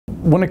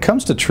When it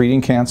comes to treating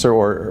cancer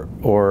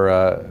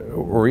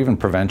or even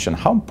prevention,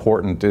 how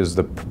important is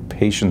the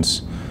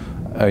patient's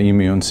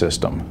immune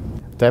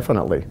system?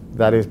 Definitely,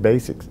 that is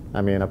basics.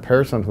 I mean, a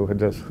person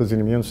whose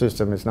immune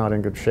system is not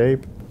in good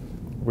shape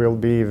will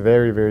be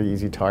very, very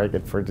easy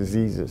target for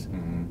diseases,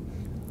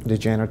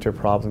 degenerative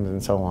problems,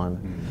 and so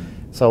on.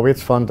 So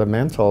it's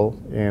fundamental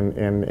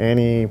in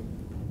any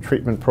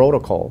treatment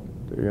protocol,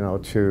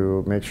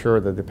 to make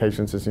sure that the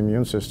patient's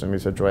immune system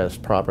is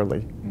addressed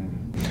properly.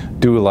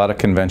 Do a lot of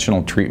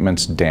conventional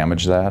treatments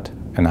damage that?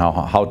 And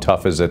how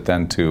tough is it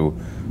then to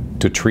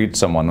treat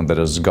someone that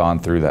has gone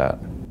through that?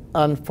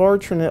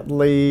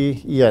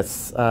 Unfortunately,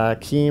 yes.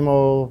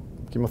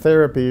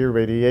 Chemotherapy,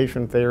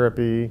 radiation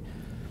therapy,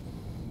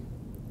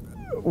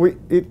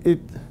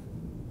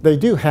 they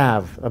do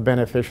have a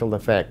beneficial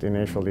effect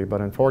initially,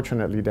 but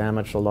unfortunately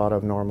damage a lot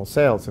of normal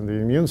cells, and the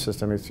immune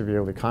system is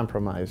severely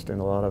compromised in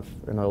a lot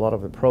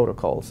of the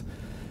protocols,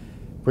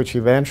 which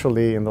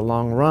eventually, in the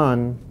long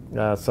run,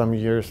 some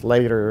years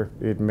later,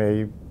 it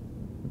may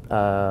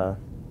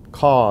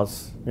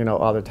cause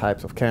other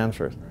types of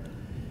cancers.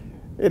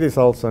 It is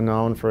also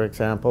known, for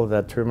example,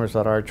 that tumors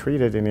that are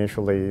treated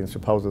initially, and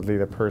supposedly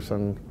the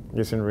person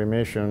is in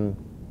remission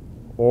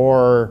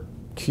or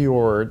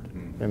cured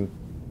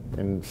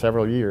in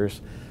several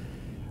years,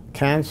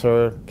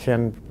 cancer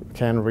can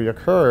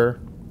reoccur,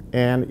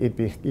 and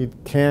it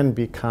can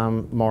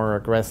become more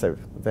aggressive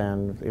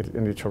than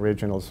in its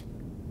original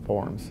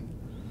forms.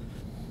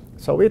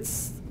 So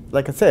it's,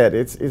 like I said,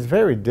 it's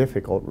very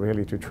difficult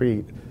really to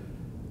treat.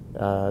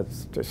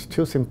 It's just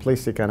too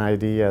simplistic an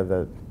idea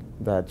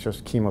that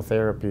just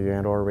chemotherapy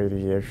or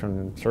radiation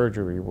and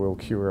surgery will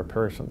cure a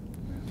person.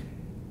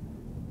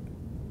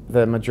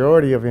 The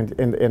majority of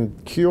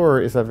and cure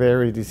is a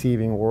very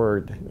deceiving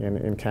word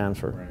in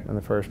cancer in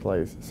the first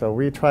place. So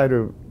we try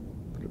to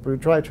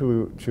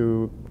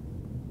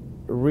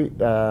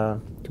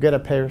get a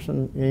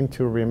person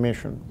into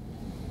remission.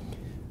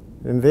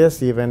 In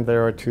this, even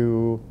there are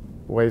two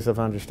ways of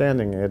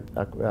understanding it.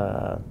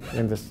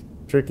 In the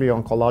strictly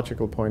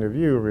oncological point of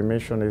view,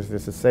 remission is the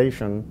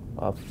cessation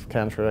of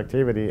cancer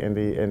activity in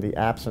the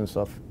absence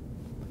of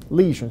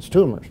lesions,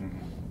 tumors.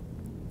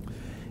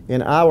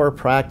 In our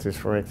practice,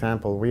 for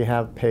example, we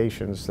have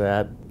patients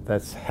that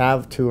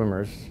have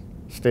tumors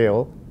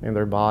still in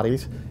their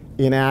bodies,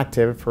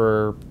 inactive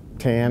for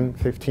 10,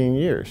 15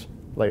 years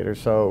later.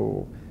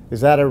 So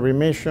is that a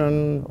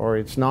remission or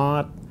it's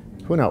not?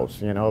 Who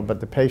knows, but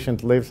the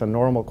patient lives a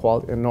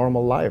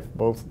normal life,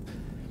 both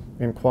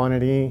in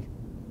quantity,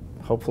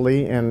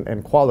 hopefully,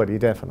 and quality,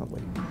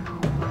 definitely.